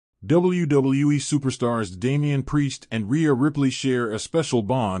WWE superstars Damian Priest and Rhea Ripley share a special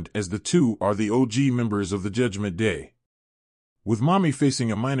bond as the two are the OG members of the Judgment Day. With Mommy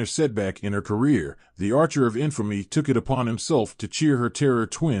facing a minor setback in her career, the Archer of Infamy took it upon himself to cheer her terror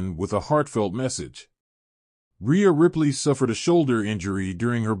twin with a heartfelt message. Rhea Ripley suffered a shoulder injury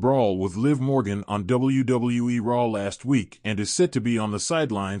during her brawl with Liv Morgan on WWE RAW last week and is set to be on the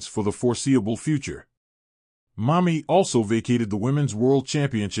sidelines for the foreseeable future. Mommy also vacated the Women's World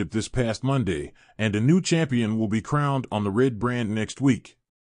Championship this past Monday, and a new champion will be crowned on the Red brand next week.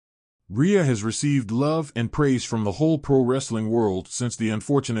 Rhea has received love and praise from the whole pro wrestling world since the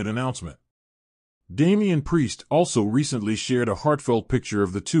unfortunate announcement. Damian Priest also recently shared a heartfelt picture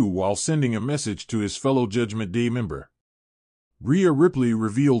of the two while sending a message to his fellow Judgment Day member. Rhea Ripley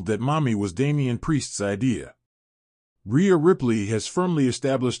revealed that Mommy was Damian Priest's idea. Rhea Ripley has firmly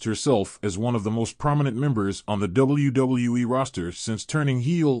established herself as one of the most prominent members on the WWE roster since turning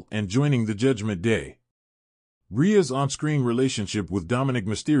heel and joining the Judgment Day. Rhea's on-screen relationship with Dominic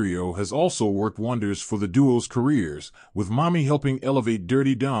Mysterio has also worked wonders for the duo's careers, with Mommy helping elevate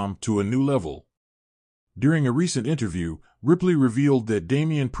Dirty Dom to a new level. During a recent interview, Ripley revealed that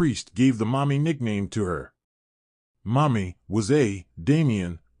Damian Priest gave the Mommy nickname to her. Mommy was a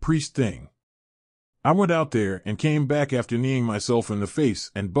Damian Priest thing. I went out there and came back after kneeing myself in the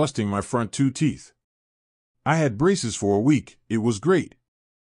face and busting my front two teeth. I had braces for a week. It was great.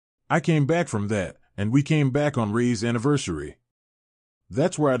 I came back from that, and we came back on Ray's anniversary.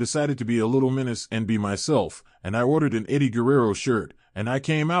 That's where I decided to be a little menace and be myself, and I ordered an Eddie Guerrero shirt, and I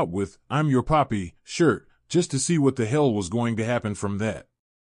came out with "I'm Your Papi" shirt, just to see what the hell was going to happen from that.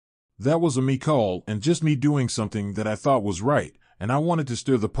 That was a me call and just me doing something that I thought was right, and I wanted to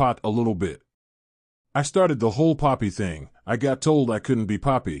stir the pot a little bit. I started the whole Papi thing. I got told I couldn't be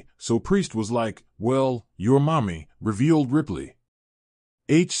Papi, so Priest was like, "Well, you're Mommy," revealed Ripley.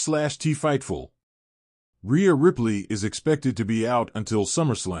 T Fightful. Rhea Ripley is expected to be out until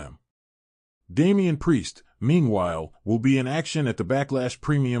SummerSlam. Damian Priest, meanwhile, will be in action at the Backlash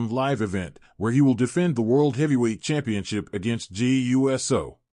Premium Live event, where he will defend the World Heavyweight Championship against Jey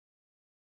Uso.